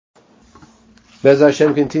Bez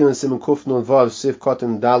Hashem continues Simon Kuf Nun Vav Sif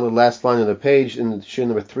Kotan Dalet, last line of the page in Shir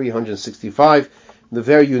number 365, the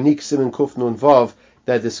very unique Simon Kuf Nun Vav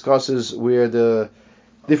that discusses where the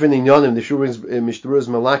different inyanim, the Shurins Mishna's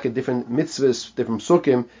Malaka, different mitzvahs, different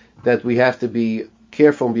psukim that we have to be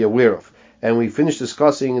careful and be aware of. And we finished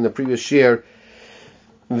discussing in the previous shir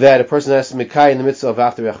that a person has to mekai in the mitzvah of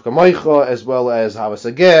after Yachkamoicha, as well as Havas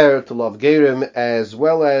Ager, to love Gerim, as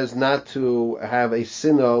well as not to have a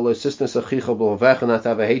sinna, l'sisnes achicha b'lovecha, not to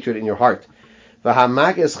have a hatred in your heart.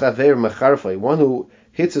 V'hamages chaver mecharfei, one who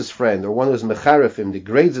hits his friend, or one who is mecharefim,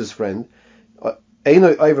 degrades his friend,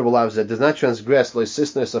 Eino Iver B'Lavzeh, does not transgress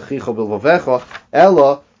l'sisnes achicha b'lovecha,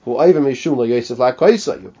 ella who Iver mishum l'yosef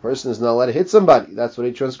la'koisa. A person is not allowed to hit somebody. That's what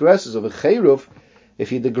he transgresses. Of a cheiruf, if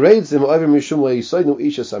he degrades him, he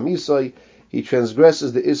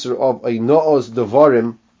transgresses the isser of a no'os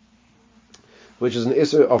devarim, which is an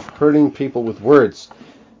isser of hurting people with words.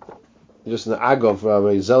 Just an agov,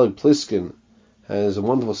 Rabbi Zelig Pliskin has a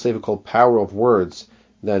wonderful statement called Power of Words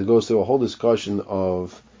that goes through a whole discussion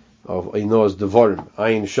of a no'os devarim,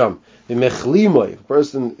 ayin sham. If a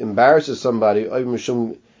person embarrasses somebody, he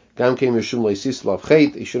shouldn't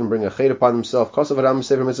bring a chet upon himself. In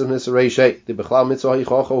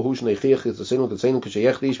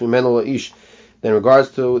regards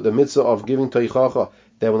to the mitzvah of giving teichacha,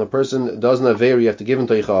 that when a person doesn't aver, you have to give him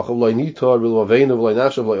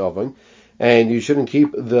teichacha, and you shouldn't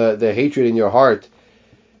keep the hatred in your heart.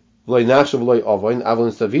 You should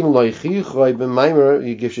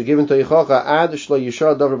give him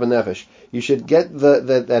teichacha. You should get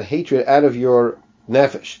that hatred out of your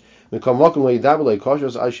nefesh. You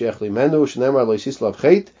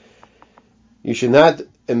should not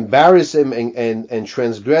embarrass him and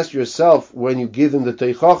transgress yourself when you give him the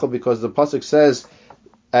teichacha, because the pasuk says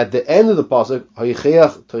at the end of the pasuk,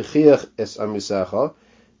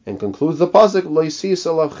 and concludes the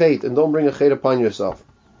pasuk, and don't bring a chet upon yourself.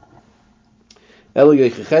 You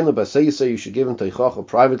should give him teichacha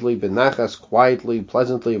privately, benachas, quietly,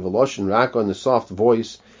 pleasantly, veloshin raka, in a soft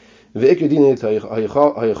voice. The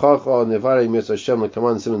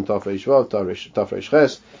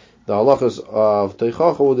halachas of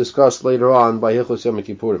teichacha will discuss later on by Hilchos Yom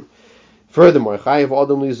Kippurim. Furthermore,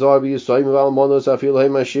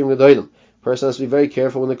 person has to be very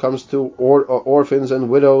careful when it comes to orphans and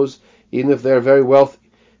widows, even if they are very wealthy.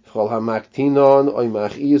 And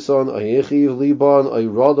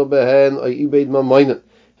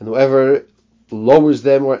whoever lowers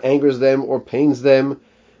them or angers them or pains them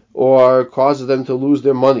or causes them to lose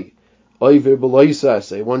their money. One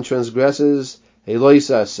transgresses a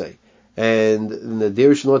loisase. And in the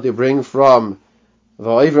Dirshu, what they bring from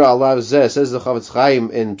Va'ivra alav zeh, says the Chavetz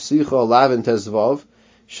Chaim in Psicho Lavin Tezvav,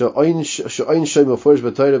 She'oin shem mefurish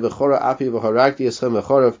b'Torah v'chora api v'harakti eschem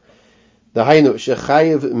v'chorav, Dahainu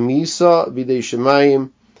shechayev misa b'dei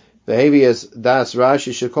shemayim, V'hevi es das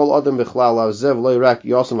Rashi shekol adam b'chlal alav zeh v'loi rak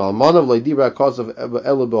yosem almanav v'loi dibra kozav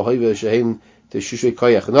elu b'hoive shehem teshushei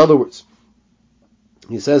koyach. In other words,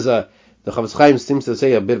 he says the Chavetz Chaim seems to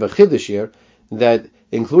say a bit of a chiddush here, that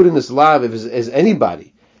including this lav is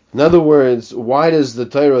anybody. In other words, why does the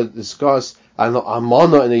Torah discuss an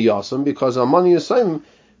amana and a yasam? Because amana and yasam,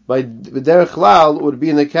 by derech klal, would be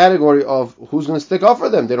in the category of who's going to stick up for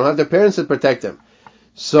them. They don't have their parents to protect them.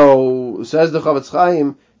 So says the Chavetz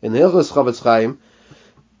Chaim in the Hilchos Chavetz Chaim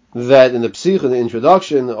that in the psich, in the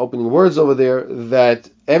introduction, the opening words over there, that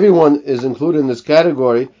everyone is included in this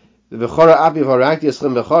category. If a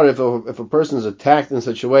person is attacked in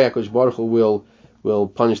such a way, HaKadosh Baruch Hu will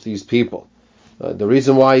punish these people. The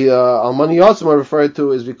reason why Almani Yotzim are referred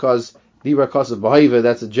to is because Dibra Kosav B'Haiva,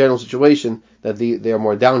 that's a general situation that they are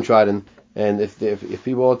more downtrodden, and if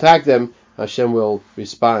people attack them, Hashem will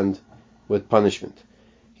respond with punishment.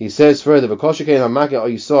 He says further, the one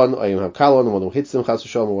who hits them,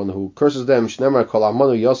 one who curses them,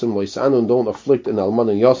 don't afflict an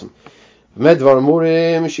Almani Yotzim. Now,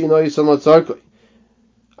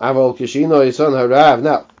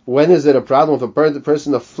 when is it a problem if a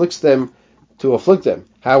person afflicts them to afflict them?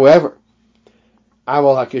 However,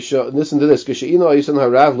 listen to this. But if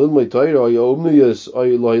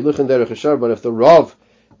the Rav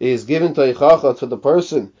is given teichacha to the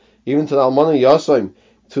person, even to the Almana Yasayim,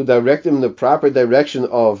 to direct them in the proper direction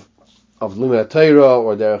of Limud Torah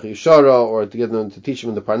or Derech Yishara, or to get them to teach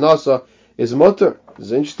them in the Parnasa, is mutter.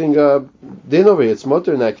 There's an interesting din over here. It's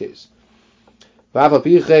mutter in that case. Don't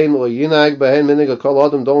behave with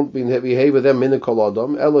them minig kol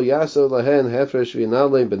adam. Elo yasa lahen hefresh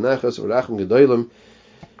v'inalei benachas v'rachim gedolim.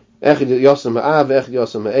 Echid yosem ha'av, echid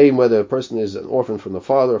yosem ha'eim. Whether a person is an orphan from the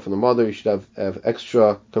father or from the mother, you should have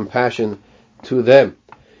extra compassion to them.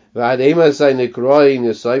 Until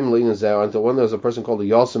when there's a person called a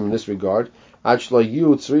Yasim in this regard. So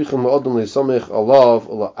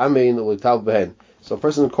a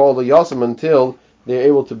person called a Yasim until they're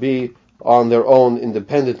able to be on their own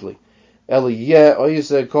independently. And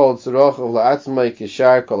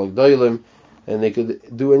they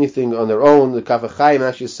could do anything on their own. The Kaf HaChaim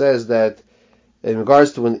actually says that in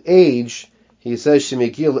regards to an age, he says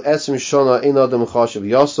Shemekil Esrim Shona Ein Adam Chashav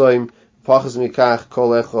Yasoim Pachas Mikach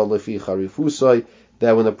Kol Echad Lefi Charifusoi,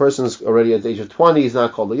 that when a person is already at the age of 20, he's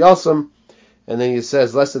not called a Yasam. And then he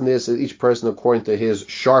says less than this, each person according to his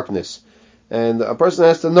sharpness. And a person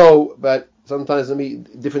has to know that sometimes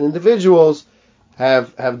different individuals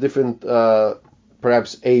have different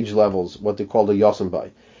perhaps age levels, what they call the Yasam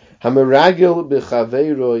by. Hameragil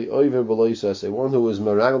b'chaveiroi oiver b'loisase, one who is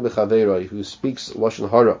meragil b'chaveiroi, who speaks lashon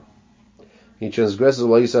hara. He transgresses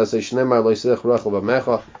loisase shnemar loisech rachel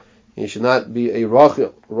b'mecha. He should not be a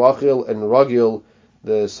rachil. Rachil and ragil,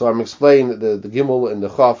 the Svarim explain, the gimel and the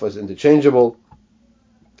chaf is interchangeable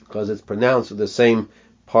because it's pronounced with the same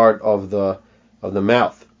part of the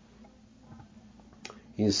mouth.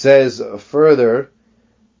 He says further,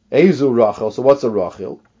 Ezu rachil. So what's a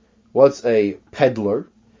rachil? What's a peddler?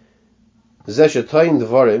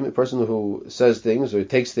 Dvarim, a person who says things or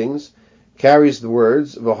takes things, carries the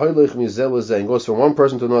words, and goes from one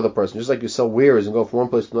person to another person. Just like you sell wares and go from one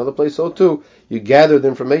place to another place, so too, you gather the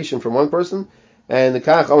information from one person, and the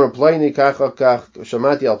kach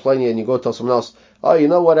shamati al plani, and you go tell someone else, oh, you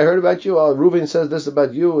know what, I heard about you, Reuven says this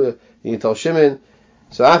about you, and you tell Shimon.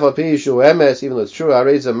 So even though it's true,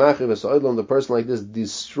 the person like this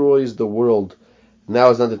destroys the world.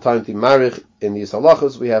 Now is not the time to marich in these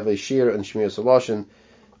halachos. We have a shir and shmir saloshin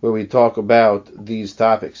where we talk about these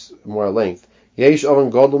topics more at length. Yesh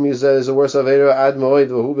oven godel mizeh is a worse avera ad moed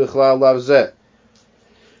v'hu bichlal lav zeh.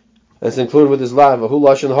 That's included with his lav v'hu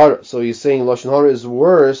lashon hara. So he's saying lashon hara is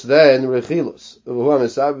worse than rechilos. V'hu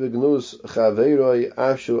hamisab b'gnus chaveiroi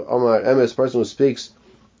afshu amar emes, person who speaks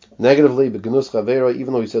negatively b'gnus chaveiroi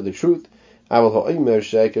even though he said the truth. But a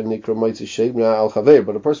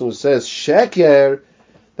person who says sheker,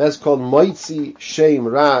 that's called moitzi shem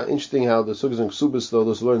ra. Interesting how the sugas and ksubas, though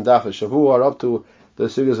those who learn daf shavu are up to the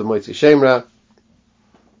sugas of moitzi shem ra,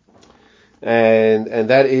 and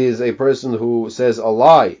that is a person who says a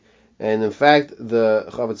lie. And in fact, the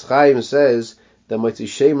Chavetz Chaim says that moitzi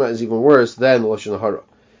shem ra is even worse than lashon hara.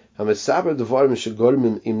 Hamesaber devarim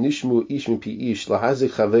shegormin im nishmu ish mi pi ish lahazik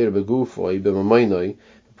chaver begufoi b'mamaynoi.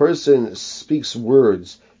 Person speaks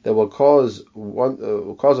words that will cause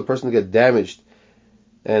a person to get damaged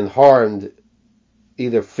and harmed,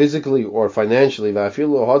 either physically or financially, or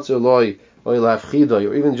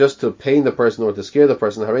even just to pain the person or to scare the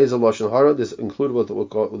person. This included with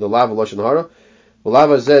the lav of lashon hara.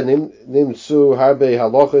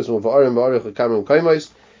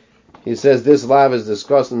 He says this lav is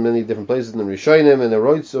discussed in many different places in the Rishonim, and the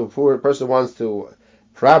roitzu, if a person wants to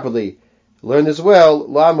properly learn as well,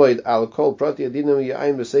 Lamoid al Kol Prati Adinim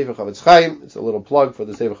Yaim B'Sefer Chavetz Chaim. It's a little plug for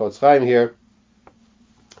the Sefer Chavetz Chaim here.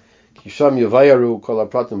 Kisham Yavayaru Kol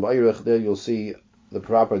Pratim Ba'irich. There you'll see the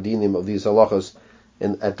proper dinim of these halachas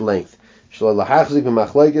at length. Shalom Lahachzik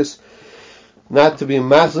B'Machleikis. Not to be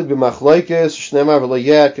Machzik B'Machleikis. Shnemar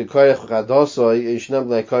V'Loyek Kekorech Chadosoi Yishnam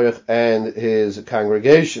L'Korech and his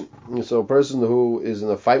congregation. So a person who is in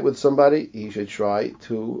a fight with somebody, he should try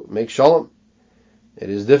to make shalom. It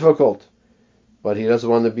is difficult, but he doesn't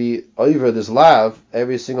want to be over this lav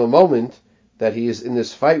every single moment that he is in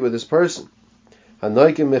this fight with this person. When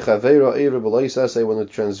it transgresses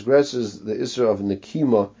the isra of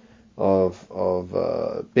nekima, of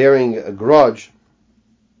bearing a grudge,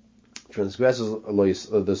 transgresses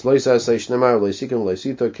this loisasei shnemar loisikim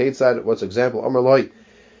loisito ketzad. What's example? Amar loi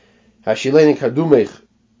hashilein kadumech.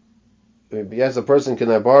 Yes, a person, can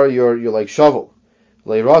I borrow your like shovel?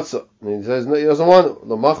 Leiratza. And he says no, he doesn't want it.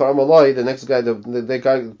 The next guy,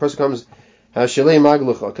 the person comes, Hashalei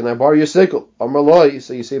maglucha. Can I borrow your sickle? Amaloi.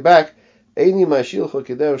 So you say back, Eini mashilcha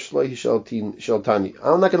keder shloihi shaltani.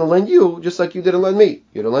 I'm not going to lend you just like you didn't lend me.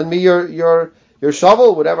 You didn't lend me your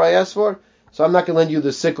shovel, whatever I asked for. So I'm not going to lend you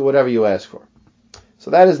the sickle, whatever you ask for.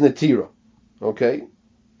 So that is netira. Okay.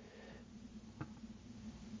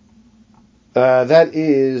 That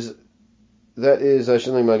is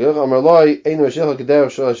Hashalei maglucha. Amaloi eini mashilcha keder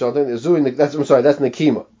shaltani. That's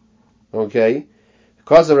nekima. Okay.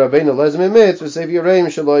 Because of Rabbeinu Lezim Mitzvah, say V'Yareim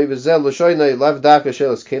Shaloi V'Zel L'Shoynei Lav Daka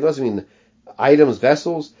Shelas Kelim. I mean, items,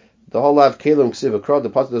 vessels. The whole Lav Kelim Ksiv Akrod. The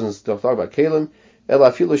pasuk doesn't talk about Kelim.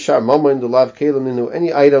 Ela Filu Shar Mamoin the Lav Kelim into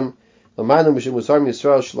any item. L'Manu Mishum Musar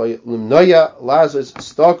Yisrael Shaloi Limnoya Lazarus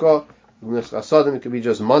Staka Asadim. It could be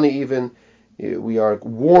just money even. We are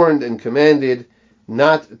warned and commanded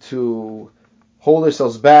not to hold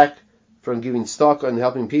ourselves back from giving stock and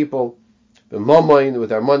helping people.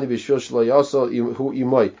 With our money, that's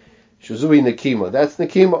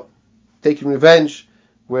nekima, taking revenge,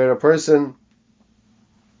 where a person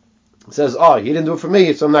says, he didn't do it for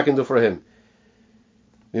me, so I'm not going to do it for him.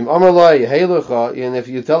 And if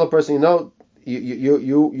you tell a person, I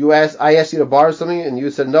asked you to borrow something, and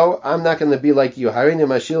you said no, I'm not going to be like you. I'm going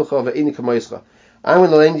to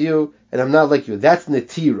lend you, and I'm not like you. That's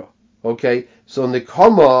netira. Okay, so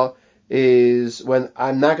nekama is when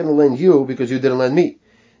I'm not going to lend you because you didn't lend me.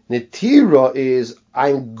 Netira is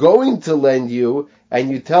I'm going to lend you,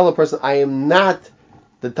 and you tell a person I am not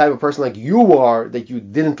the type of person like you are that you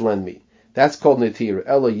didn't lend me. That's called netira.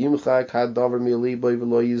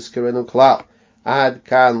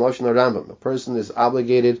 A person is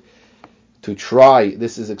obligated to try.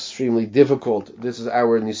 This is extremely difficult. This is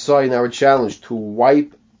our nisayin, our challenge, to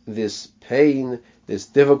wipe this pain, this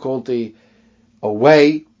difficulty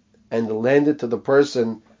away and lend it to the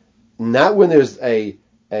person, not when there's a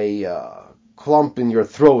clump in your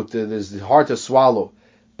throat that is hard to swallow,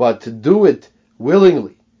 but to do it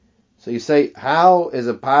willingly. So you say, how is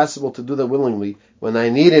it possible to do that willingly when I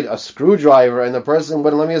needed a screwdriver and the person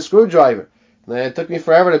wouldn't let me a screwdriver? And it took me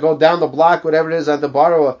forever to go down the block, whatever it is, I had to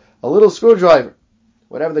borrow a little screwdriver,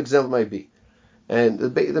 whatever the example might be. And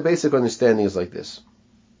the basic understanding is like this.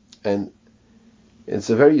 And it's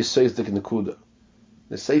a very yesodistic nekuda.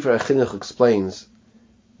 The Sefer HaChinuch explains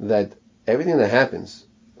that everything that happens,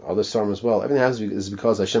 other Psalm as well, everything that happens is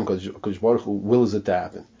because Hashem Kodesh Baruch Hu wills it to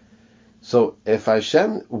happen. So if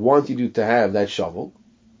Hashem wanted you to have that shovel,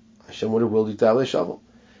 Hashem would have willed you to have that shovel.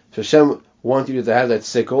 If Hashem wanted you to have that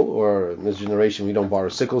sickle, or in this generation we don't borrow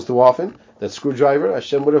sickles too often, that screwdriver,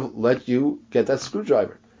 Hashem would have let you get that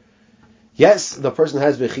screwdriver. Yes, the person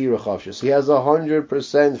has bechira chavshus. He has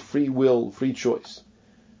 100% free will, free choice.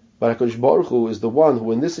 But HaKadosh Baruch Hu is the one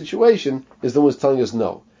who, in this situation, is the one who's telling us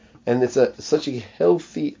no. And it's such a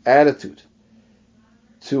healthy attitude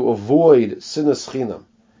to avoid sinas chinam,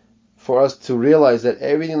 for us to realize that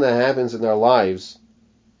everything that happens in our lives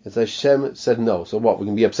is Hashem said no. So what? We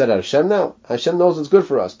can be upset at Hashem now? Hashem knows it's good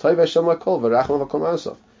for us.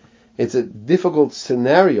 It's a difficult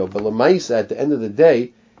scenario, but l'maisa, at the end of the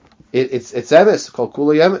day, it's emes, called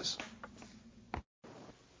kula emes.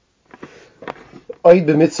 Oid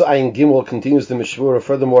b'mitzvah ayin gimel continues the mishvura.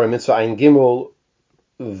 Furthermore, in mitzvah ayin gimel,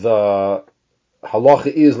 the halacha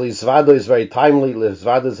is lizvada is very timely.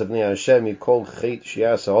 Lizvada is avnei Hashem yikol chet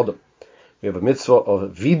shias ha'odam. We have a mitzvah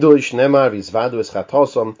of vidoy shnemar v'izvadu es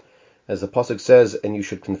chatosom, as the pasuk says, and you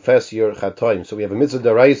should confess your chatoim. So we have a mitzvah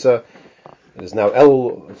deraisa. It is now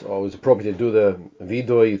Elul. It's always appropriate to do the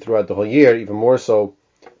vidoy throughout the whole year, even more so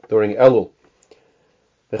during Elul.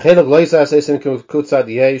 The mitzvah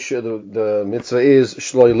is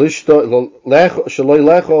shloi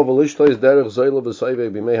lecho v'lishto is derech zoyla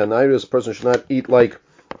v'soyve b'mei hanayris. A person should not eat like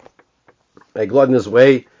a gluttonous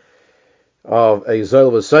way of a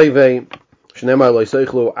zoyla v'soyve. Shnemar lo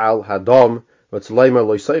yiseichlu al hadam v'tzleimer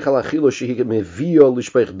lo yiseichal achilu shehi mevio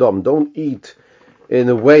lishpeich dam. Don't eat in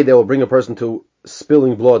a way that will bring a person to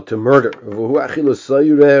spilling blood, to murder. V'hu achilu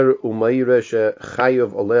soyrer u'meire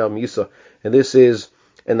shechayav oleh misa. And this is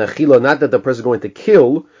an achila, not that the person is going to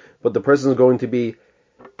kill, but the person is going to be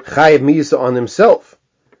chayav misa on himself.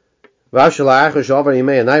 And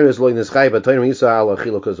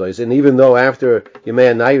even though after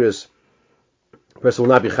Yemei Nairis, the person will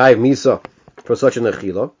not be chayav misa for such an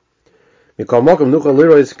achila,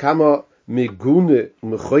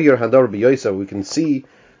 we can see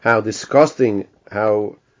how disgusting,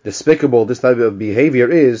 how despicable this type of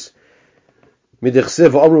behavior is. As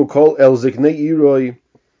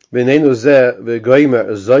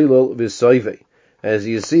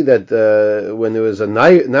you see that when there was a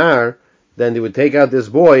nar, then they would take out this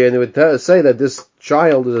boy and they would say that this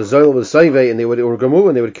child is a zoyl v'soive, and they would urgamu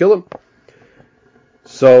and they would kill him.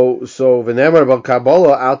 So v'nemar about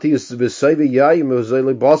Kabbalah alti is v'soive yayim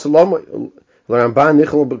v'zoyl b'asalam l'ramban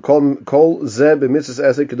nichol kol zeh b'mitzvahs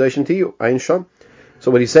esek kedoshin tiyu ayin sham.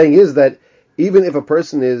 So what he's saying is that even if a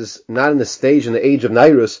person is not in the age of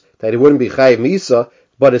Nairus, that he wouldn't be Chayiv Misa,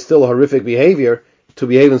 but it's still a horrific behavior to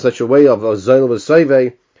behave in such a way of a Zoyl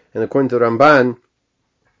V'Soivei, and according to the Ramban,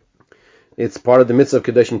 it's part of the mitzvah of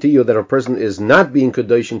Kedoshin Tiyu that a person is not being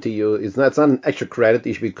Kedoshin Tiyu. It's not an extra credit,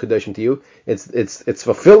 he should be Kedoshin Tiyu. It's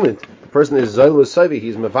fulfillment. The person is Zoyl V'Soivei,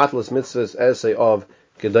 he's Mevatlas Mitzvahs essay of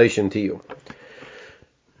Kedoshin Tiyu.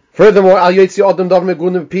 Furthermore, al yotzi adam dav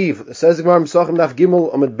megunim piv, says the Gemara Mesachim Daf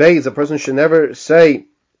Gimel Amud Bais, a person should never say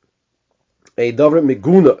a davar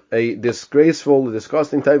miguna, a disgraceful,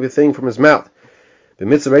 disgusting type of thing from his mouth.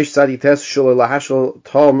 B'mitzvah reish tzadi tes shelo lahashal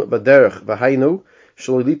tom b'derech v'hainu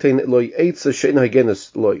shelo litain loy eitz she'en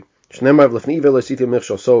hagenes loy shnemar v'lefni v'lo siti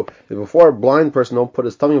michshol. So before a blind person don't put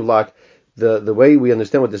his tummy block, the way we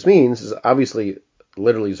understand what this means is obviously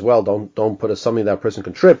literally as well. Don't put something that person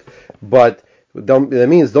can trip, but that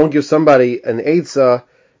means don't give somebody an eitzah,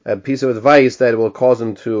 a piece of advice that will cause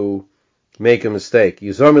them to make a mistake.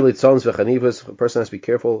 Yizor militzonus v'chanivus. A person has to be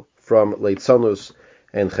careful from leitzonus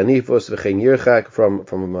and chanivus v'chein yirchak,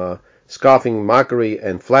 from scoffing, mockery,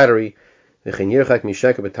 and flattery. V'chein yirchak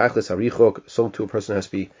misheker b'tachlis harichok. So too a person has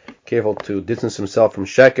to be careful to distance himself from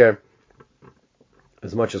sheker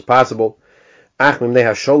as much as possible. As we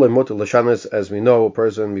know, a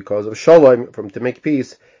person, because of shalom, to make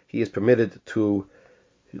peace, he is permitted to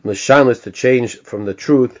l'shanos, to change from the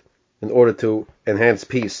truth in order to enhance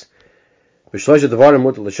peace. In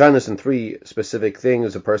 3 specific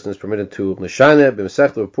things, a person is permitted to l'shane,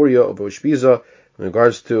 b'mesechta, b'purya, b'ushpiza. In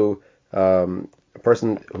regards to a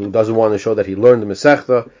person who doesn't want to show that he learned the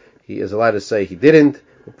mesechta, he is allowed to say he didn't.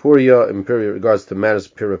 B'purya, in regards to matters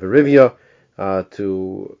of pura v'rivya,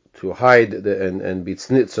 to hide and be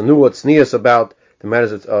tznius about the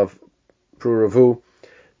matters of pruravu,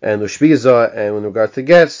 and ushpiza, and in regard to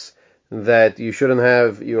guests, that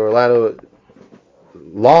you're allowed to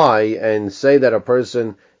lie and say that a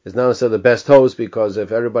person is not necessarily the best host, because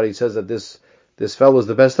if everybody says that this fellow is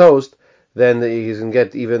the best host, then he's going to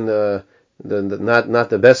get even not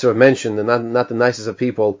the best of mention, not the nicest of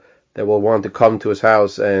people that will want to come to his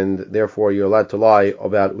house, and therefore you're allowed to lie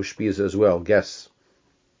about ushpiza as well, guests,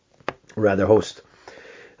 rather host.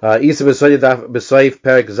 When the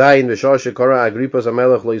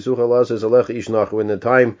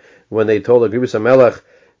time when they told Agrippas HaMelech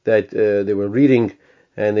that they were reading,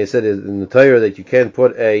 and they said in the Torah that you can't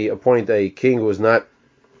appoint a king who was not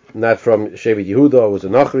from Shevet Yehuda, was a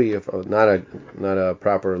Nachri, not a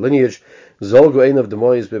proper lineage.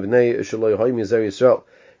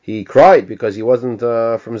 He cried because he wasn't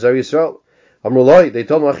from Zer Yisrael. They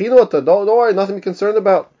told him, don't worry, nothing to be concerned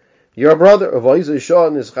about. You're a brother of Oizer Shah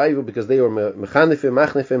and Nischayvu, because they were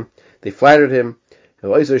mechanifim, they flattered him.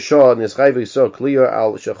 Oizer Shah and Nischayvu saw clear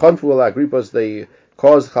al shechanfu al Agrippas, they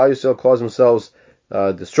caused themselves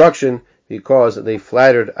destruction because they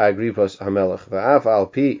flattered Agrippas HaMelech. Va'af al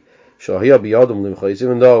pi shahiyah biyadum limchais,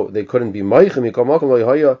 even though they couldn't be meichim,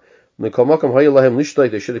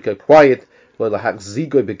 they should have kept quiet,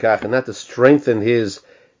 and not to strengthen his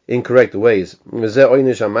incorrect ways.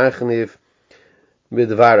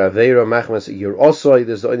 Midvar Aveira Machmas Yir Osoi.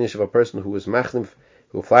 There's the inish of a person who is machnif,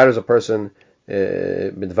 who flatters a person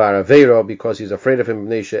Midvar Aveira because he's afraid of him.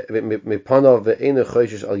 So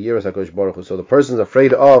the person's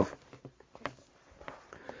afraid of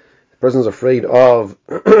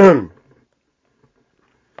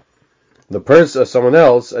the person, someone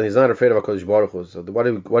else, and he's not afraid of HaKadosh Baruch Hu. So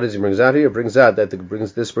what does he brings out here? It brings out that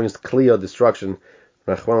this brings clear destruction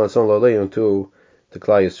to Klal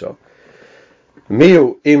Yisrael.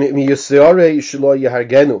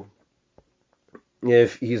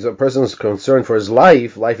 If he's a person is concerned for his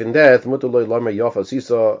life and death, you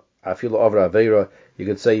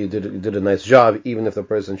could say you did a nice job, even if the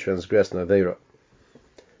person transgressed an aveira.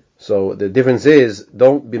 So the difference is,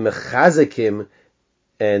 don't be mechazik him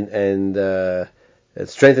and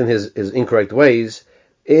strengthen his incorrect ways.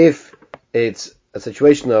 If it's a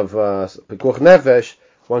situation of pikuach nefesh,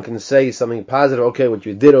 one can say something positive. Okay, what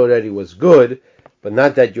you did already was good, but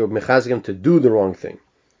not that you're mechazik him to do the wrong thing.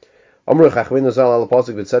 The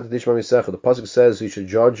pasuk says you should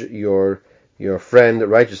judge your friend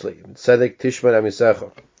righteously. Tzedek tishma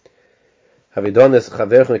amisecha. Have you done this?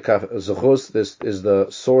 This is the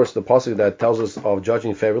source, the pasuk that tells us of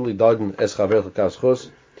judging favorably.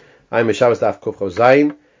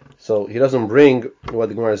 So he doesn't bring what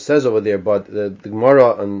the Gemara says over there, but the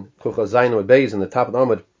Gemara on Kuf Chazayin with Bais in the top of the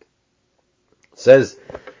Amud says,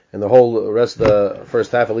 and the whole rest of the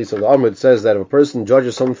first half, at least of the Amud, says that if a person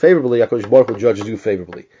judges someone favorably, HaKadosh Baruch Hu judges you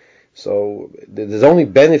favorably. So there's only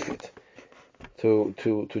benefit to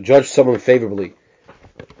judge someone favorably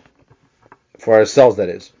for ourselves, that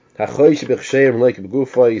is.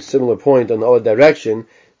 Similar point on the other direction,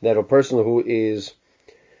 that a person who is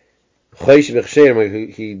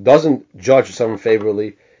he doesn't judge someone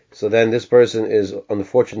favorably, so then this person is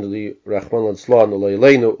unfortunately he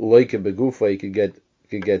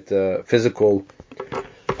could get physical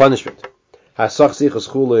punishment. Hasach sichas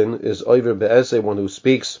chulin is over be'esei, one who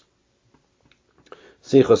speaks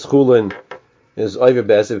sichas chulin is over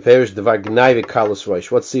be'esei perish devar gnai v'kalas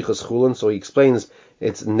roish. What's sichas chulin? So he explains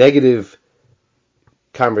it's negative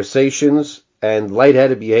conversations and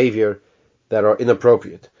lightheaded behavior that are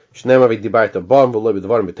inappropriate. We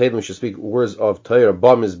should speak words of Torah.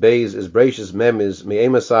 Bam is Bais, is Breishis, Mem is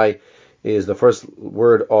Me'emasai, is the first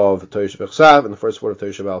word of Torah Shebechsav and the first word of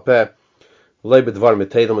Torah Shebal Peh.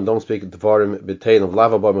 And don't speak Dvarim B'Teilim.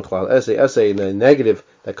 Lava Bam Mechlal Essay. Essay in the negative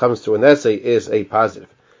that comes through an essay is a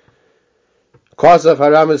positive. Kosav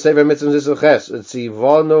Haram is Sefer Mitzvahs Yisraches. It's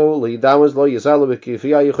Ivano Lidamas Lo Yizalu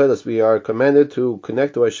B'Kifiyah Yuchelas. We are commanded to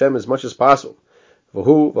connect to Hashem as much as possible.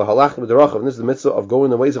 V'hu v'halach b'derachim. And this is the mitzvah of going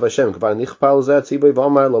the ways of Hashem.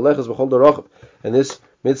 And this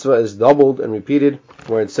mitzvah is doubled and repeated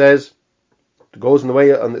where it says to go in the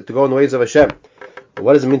ways of Hashem. But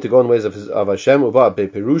what does it mean to go in the ways of Hashem? Uva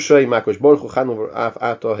be'perushay makosh baruch hu chanu af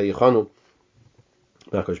ato heichanu.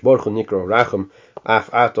 Makosh baruch hu nikro rachum af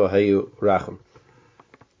ato heyu rachum.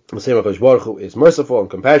 The same Hakadosh Baruch Hu is merciful and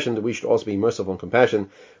compassionate. We should also be merciful and compassionate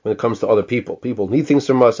when it comes to other people. People need things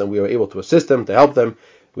from us, and we are able to assist them, to help them.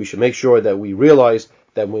 We should make sure that we realize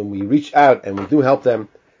that when we reach out and we do help them,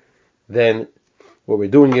 then what we're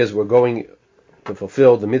doing is we're going to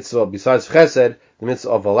fulfill the mitzvah, besides chesed, the mitzvah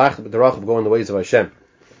of halach b'derach, of going the ways of Hashem.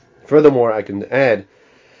 Furthermore, I can add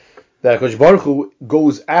that Hakadosh Baruch Hu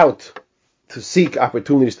goes out to seek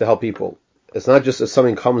opportunities to help people. It's not just as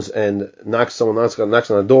something comes and knocks on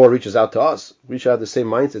the door, reaches out to us. Reach out the same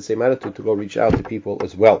mindset, same attitude to go reach out to people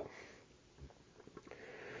as well.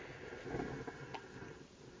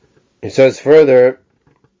 It says further,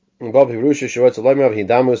 a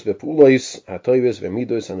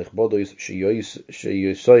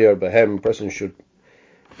person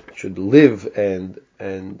should live and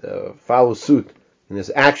follow suit in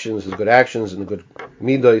his actions, his good actions, and the good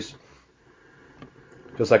midos.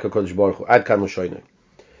 Just like a Kodesh Baruch Hu. Ad kan l'shoynei.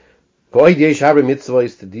 V'oid yesh harei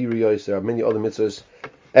mitzvos t'diriyos. There are many other mitzvahs.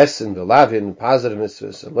 Essen, v'lavin, positive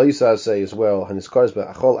mitzvahs. And Loisa say as well, Haniskars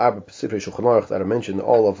be'achol arba pesifrei Shulchan Aruch that are mentioned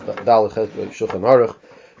all of the Dalech Shulchan Aruch.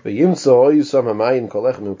 V'yimtzo oyusam hamayin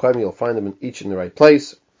kolechem imkayim. You'll find them each in the right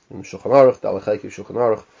place. In Shulchan Aruch, Dalech Shulchan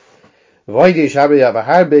Aruch. V'oid yesh harei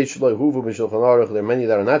avaharbe shloi huvu b'Shulchan Aruch. There are many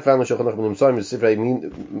that are not found in Shulchan Aruch. V'nimtzayim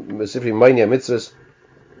b'sifrei meinya mitzvahs.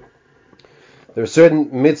 There are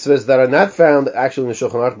certain mitzvahs that are not found actually in the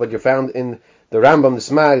Shulchan Aruch, but you're found in the Rambam, the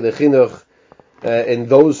Smag, the Chinuch, and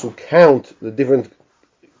those who count the different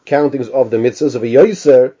countings of the mitzvahs of a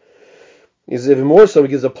Yoser is even more so. He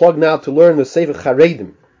gives a plug now to learn the Sefer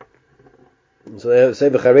Charedim. So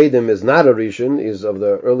Sefer Charedim is not a Rishon, is of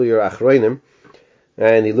the earlier Achronim,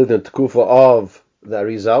 and he lived in the Tekufa of the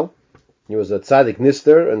Arizal. He was a tzaddik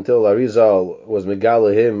nister until Arizal was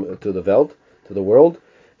megala him to the Welt, to the world.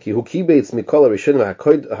 He was mekabeitz,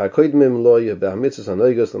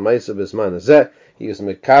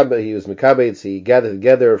 he gathered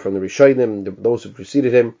together from the Rishonim, those who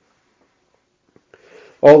preceded him,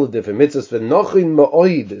 all the different mitzvahs. V'nochin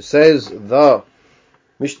ma'oid, says the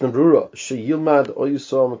Mishna Berura, sheyilmad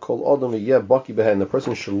oyusom kol adam v'yeh baki behen. The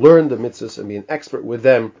person should learn the mitzvahs and be an expert with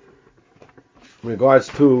them in regards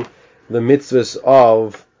to the mitzvahs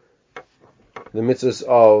of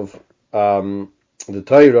the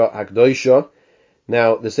Torah Hakdosha.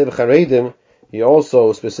 Now, the Sefer Charedim, he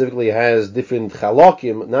also specifically has different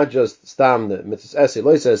chalakim, not just stam, the mitzvahs essay,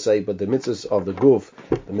 lois essay, but the mitzvahs of the guf,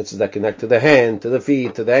 the mitzvahs that connect to the hand, to the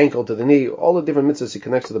feet, to the ankle, to the knee, all the different mitzvahs he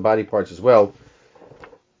connects to the body parts as well.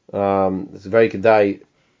 It's very kedai.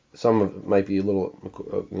 Some might be a little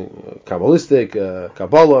kabbalistic,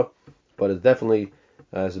 Kabbalah, but it's definitely,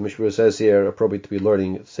 as the Mishna says here, appropriate to be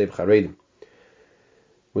learning Sefer Charedim.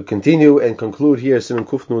 We continue and conclude here Siman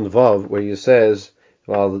Kuf Nun Vav, where he says,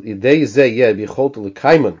 "Well, idei zeh yeh bicholta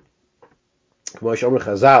lekaiman, k'mo she'omer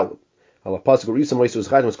Chazal, al hapasuk u'risam lo'yisuz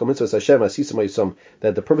chayim es kol mitzvahs Hashem asisam lo'yisam."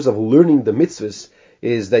 That the purpose of learning the mitzvahs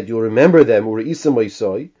is that you remember them u'risam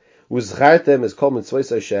lo'yisoi u'zchartem es kol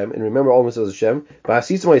mitzvahs Hashem, and remember all mitzvahs Hashem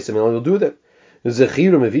v'asisam lo'yisam, and you'll do them.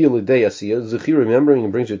 Zechiru mevi'u l'idei asiyah. Zechiru, remembering,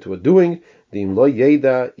 brings you to a doing. D'im lo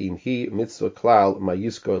yeda im hi mitzvah klal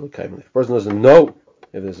mayisko lekaiman. If a person doesn't know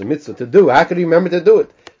if there's a mitzvah to do, how could he remember to do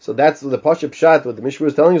it? So that's the Pasha Pshat, what the Mishna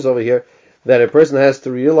is telling us over here, that a person has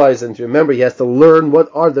to realize and to remember, he has to learn what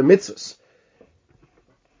are the mitzvahs.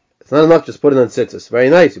 It's not enough just putting on tzitzis. Very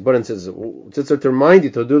nice, you put on tzitzis. Tzitzis to remind you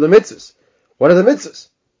to do the mitzvahs. What are the mitzvahs?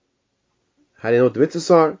 How do you know what the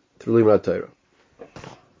mitzvahs are? Through Limud Torah.